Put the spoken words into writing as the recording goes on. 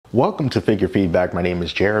Welcome to Figure Feedback. My name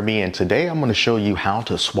is Jeremy, and today I'm going to show you how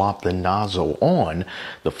to swap the nozzle on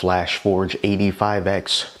the Flashforge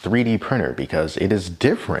AD5X 3D printer because it is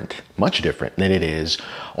different, much different than it is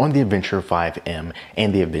on the Adventure 5M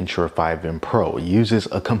and the Adventure 5M Pro. It uses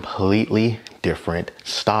a completely different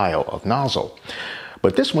style of nozzle.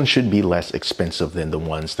 But this one should be less expensive than the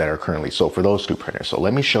ones that are currently sold for those two printers. So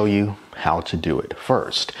let me show you how to do it.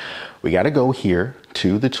 First, we got to go here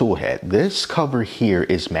to the tool head. This cover here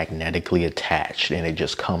is magnetically attached and it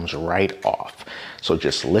just comes right off. So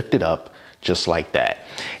just lift it up just like that.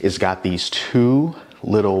 It's got these two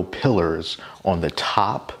little pillars on the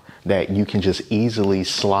top that you can just easily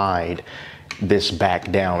slide this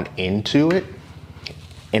back down into it,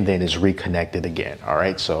 and then it's reconnected again. All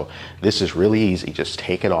right, so this is really easy. Just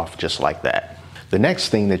take it off just like that. The next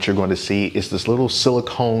thing that you're going to see is this little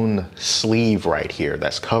silicone sleeve right here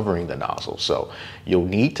that's covering the nozzle. So you'll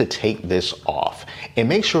need to take this off and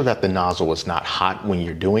make sure that the nozzle is not hot when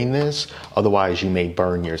you're doing this. Otherwise you may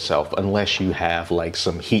burn yourself unless you have like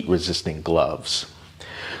some heat resistant gloves.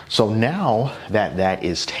 So now that that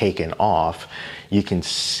is taken off, you can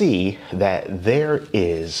see that there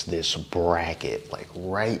is this bracket like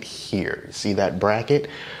right here. You see that bracket?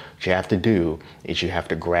 What you have to do is you have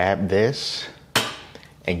to grab this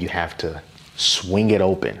and you have to swing it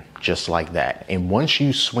open just like that. And once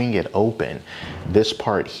you swing it open, this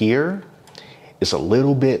part here is a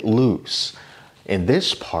little bit loose. And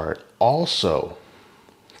this part also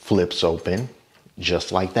flips open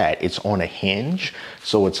just like that. It's on a hinge,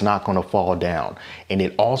 so it's not going to fall down. And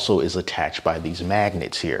it also is attached by these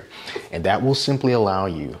magnets here. And that will simply allow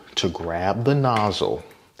you to grab the nozzle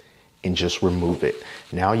and just remove it.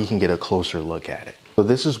 Now you can get a closer look at it. So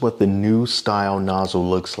this is what the new style nozzle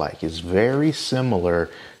looks like. It's very similar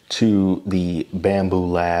to the Bamboo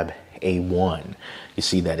Lab A1. You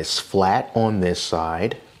see that it's flat on this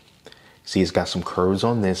side. See, it's got some curves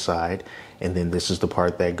on this side. And then this is the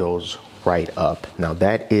part that goes right up. Now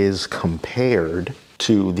that is compared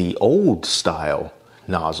to the old style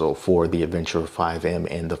nozzle for the Adventure 5M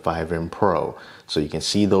and the 5M Pro. So you can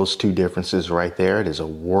see those two differences right there. It is a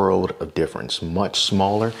world of difference. Much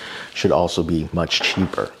smaller, should also be much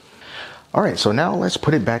cheaper. All right, so now let's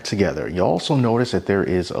put it back together. You also notice that there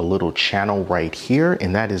is a little channel right here,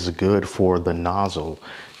 and that is good for the nozzle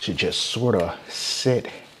to just sort of sit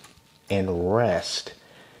and rest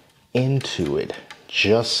into it,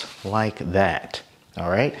 just like that. All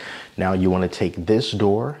right, now you want to take this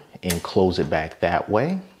door and close it back that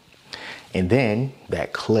way. And then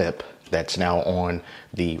that clip that's now on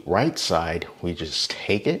the right side, we just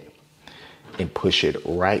take it and push it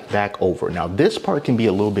right back over. Now this part can be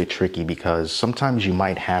a little bit tricky because sometimes you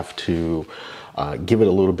might have to give it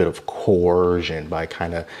a little bit of coercion by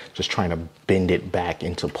kind of just trying to bend it back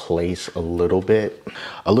into place a little bit.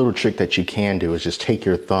 A little trick that you can do is just take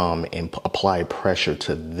your thumb and apply pressure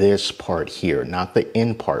to this part here, not the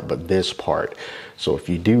end part, but this part. So if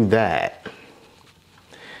you do that,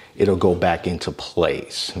 it'll go back into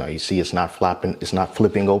place. Now you see it's not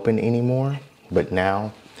flipping open anymore, but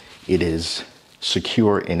now it is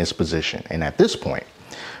secure in its position. And at this point,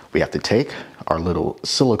 we have to take our little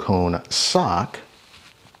silicone sock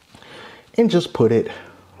and just put it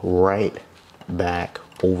right back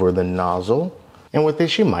over the nozzle. And with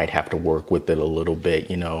this, you might have to work with it a little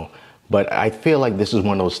bit, you know, but I feel like this is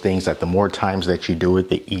one of those things that the more times that you do it,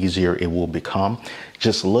 the easier it will become.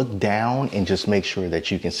 Just look down and just make sure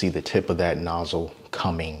that you can see the tip of that nozzle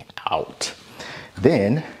coming out.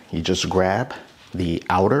 Then you just grab the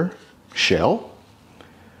outer shell,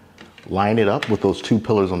 line it up with those two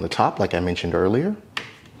pillars on the top, like I mentioned earlier.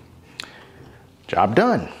 Job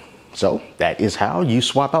done. So that is how you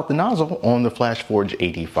swap out the nozzle on the Flashforge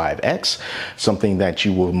AD5X, something that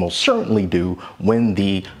you will most certainly do when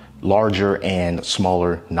the larger and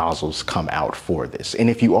smaller nozzles come out for this.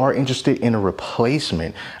 And if you are interested in a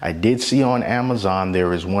replacement, I did see on Amazon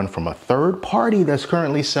there is one from a third party that's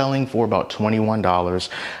currently selling for about $21.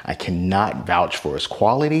 I cannot vouch for its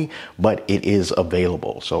quality, but it is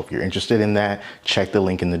available. So if you're interested in that, check the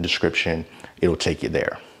link in the description. It'll take you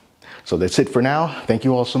there. So that's it for now. Thank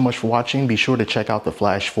you all so much for watching. Be sure to check out the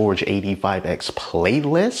Flashforge AD5X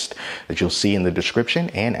playlist that you'll see in the description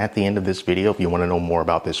and at the end of this video if you want to know more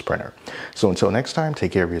about this printer. So until next time,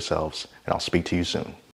 take care of yourselves, and I'll speak to you soon.